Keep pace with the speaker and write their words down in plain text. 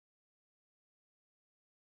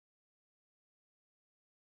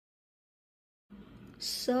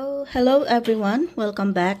So, hello everyone, welcome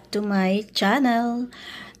back to my channel.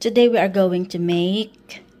 Today we are going to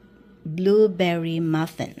make blueberry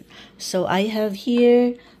muffin. So I have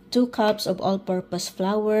here 2 cups of all-purpose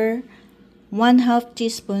flour, 1/2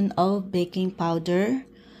 teaspoon of baking powder,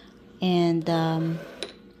 and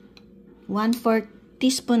 1/4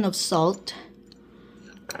 teaspoon of salt,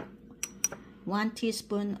 1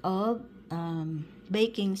 teaspoon of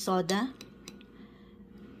baking soda,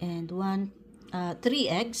 and 3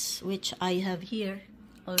 eggs, which I have here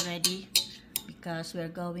already because we're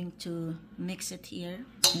going to mix it here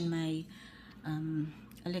in my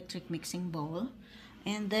electric mixing bowl.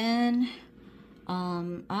 And then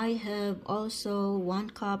I have also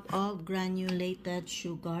 1 cup of granulated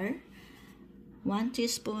sugar, 1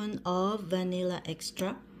 teaspoon of vanilla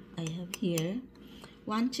extract I have here,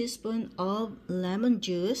 1 teaspoon of lemon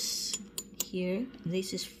juice here.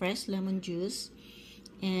 This is fresh lemon juice,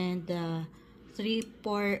 and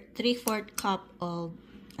 3/4 cup of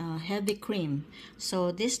heavy cream. So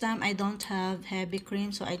this time I don't have heavy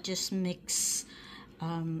cream, so I just mix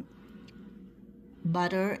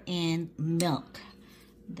butter and milk.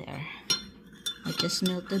 There, I just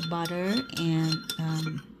melted butter and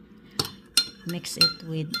mix it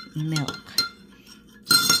with milk.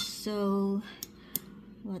 So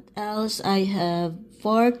what else? I have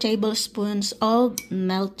 4 tablespoons of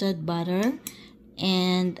melted butter,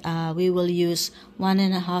 and we will use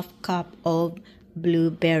 1/2 cup of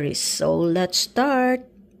blueberries. So let's start.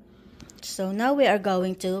 So now we are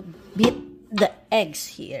going to beat the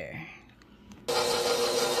eggs here.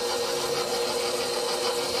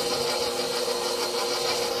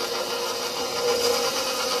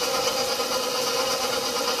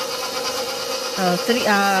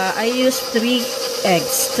 I use 3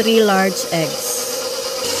 eggs, 3 large eggs.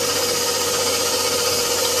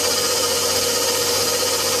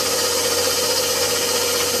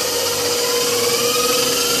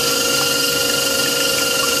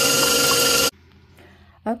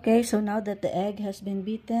 Okay, so now that the egg has been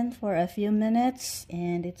beaten for a few minutes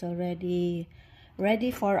and it's already ready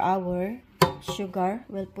for our sugar,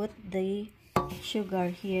 we'll put the sugar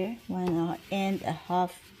here,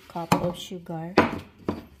 1.5 cup of sugar,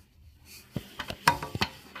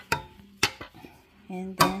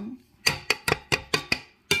 and then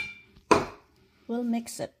we'll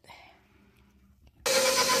mix it.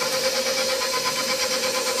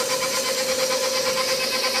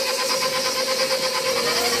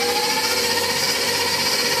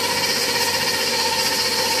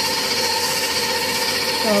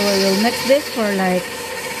 So we will mix this for like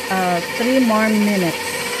 3 more minutes.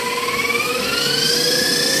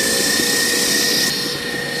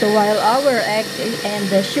 So while our egg and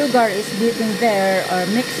the sugar is beating there or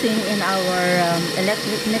mixing in our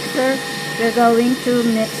electric mixer, we're going to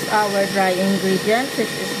mix our dry ingredients. This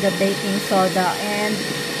is the baking soda and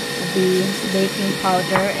the baking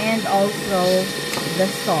powder and also the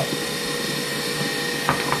salt.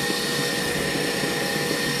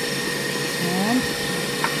 And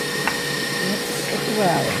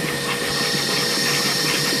well,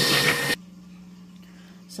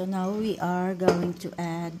 so now we are going to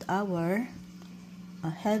add our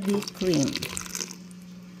heavy cream,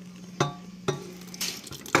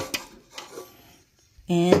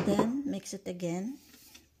 and then mix it again.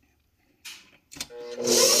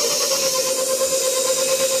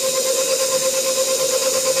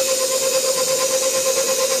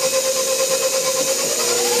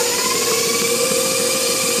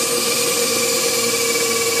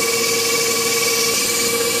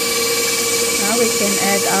 We can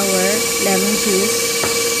add our lemon juice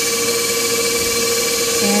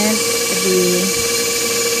and the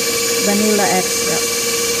vanilla extract.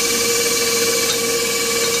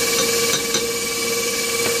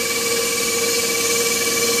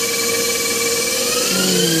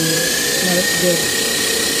 Smells good.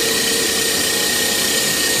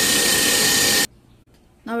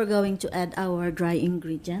 Now we're going to add our dry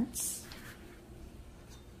ingredients.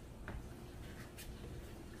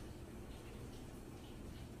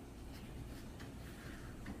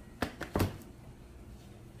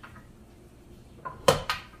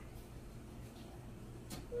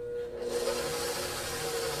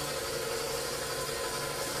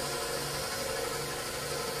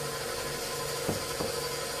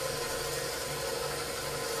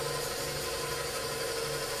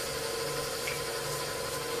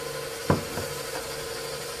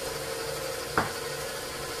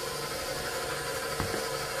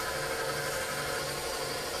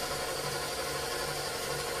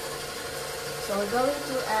 So we're going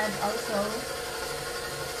to add also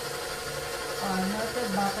melted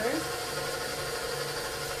butter.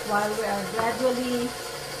 while we are gradually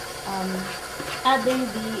adding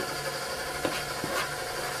the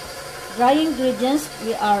dry ingredients,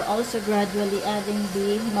 we are also gradually adding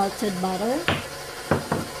the melted butter.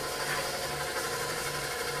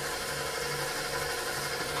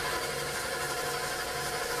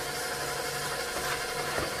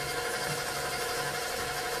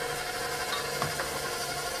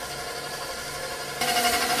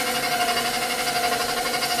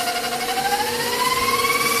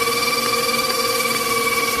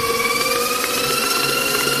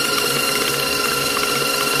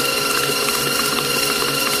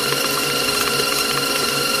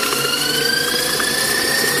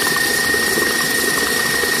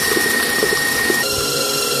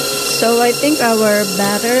 So I think our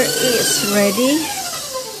batter is ready.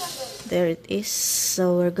 There it is.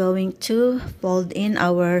 So we're going to fold in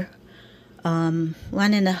our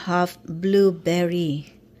 1.5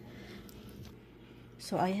 blueberry.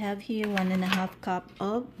 So I have here 1.5 cup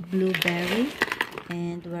of blueberry,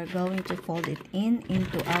 and we're going to fold it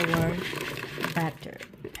into our batter.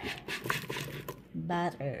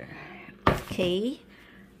 Okay.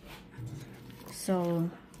 So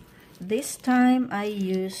this time I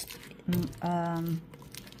used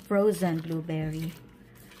frozen blueberry,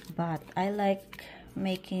 but I like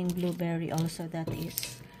making blueberry also that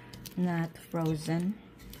is not frozen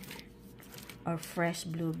or fresh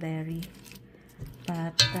blueberry.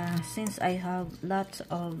 But since I have lots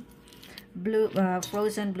of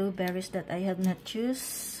frozen blueberries that I have not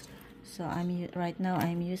used, so right now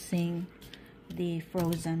I'm using the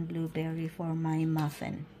frozen blueberry for my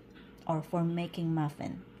muffin, or for making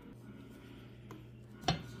muffin.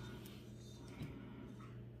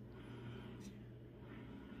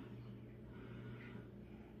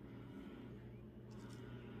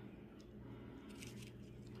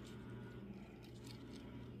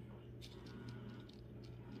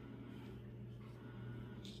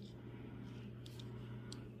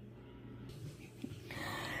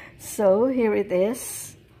 So here it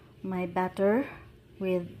is, my batter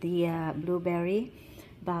with the blueberry,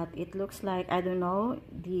 but it looks like, I don't know,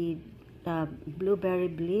 the blueberry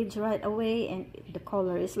bleeds right away and the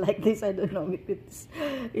color is like this. I don't know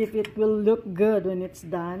if it will look good when it's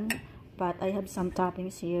done, but I have some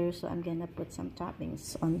toppings here, so I'm gonna put some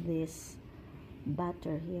toppings on this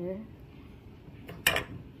batter here.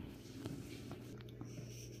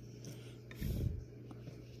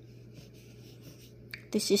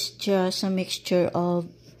 This is just a mixture of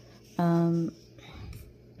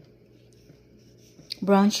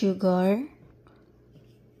brown sugar,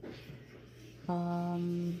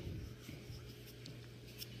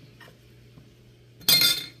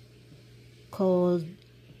 cold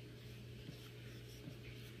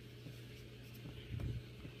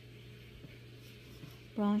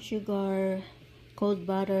brown sugar, cold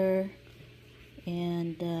butter,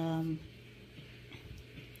 and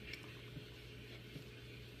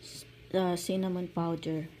cinnamon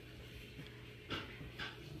powder.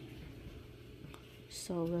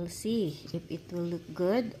 So we'll see if it will look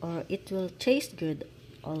good or it will taste good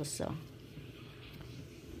also.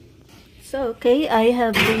 So okay, I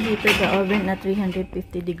have reheated the oven at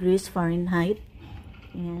 350 degrees Fahrenheit,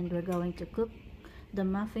 and we're going to cook the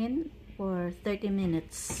muffin for 30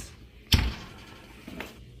 minutes.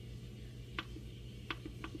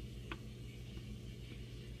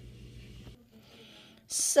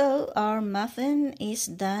 So our muffin is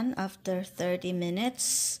done after 30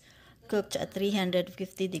 minutes, cooked at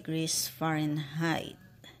 350 degrees Fahrenheit.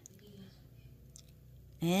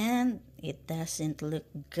 And it doesn't look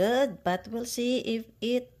good, but we'll see if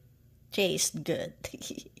it tastes good.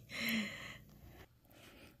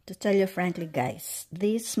 To tell you frankly, guys,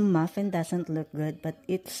 this muffin doesn't look good, but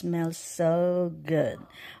it smells so good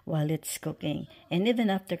while it's cooking. And even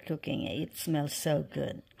after cooking, it smells so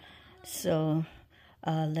good. So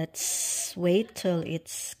let's wait till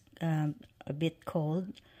it's a bit cold,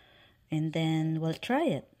 and then we'll try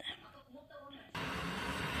it.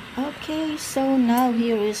 Okay, so now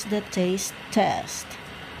here is the taste test.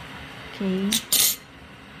 Okay,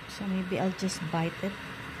 so maybe I'll just bite it.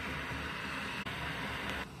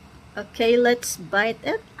 Okay, let's bite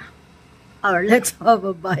it, or let's have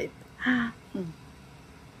a bite.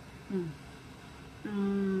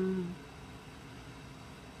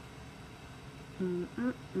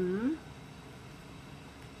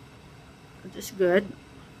 It is good.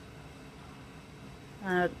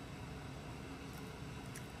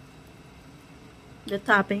 The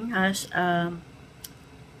topping has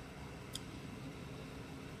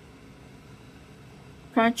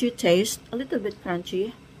crunchy taste, a little bit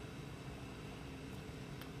crunchy.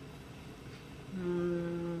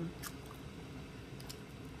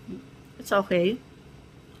 It's okay.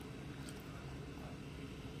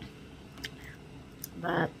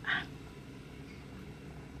 But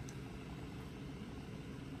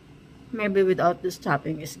maybe without this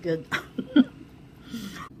topping is good.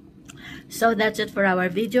 So that's it for our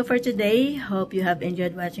video for today. Hope you have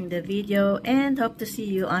enjoyed watching the video and hope to see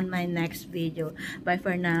you on my next video. Bye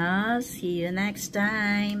for now. See you next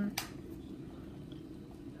time.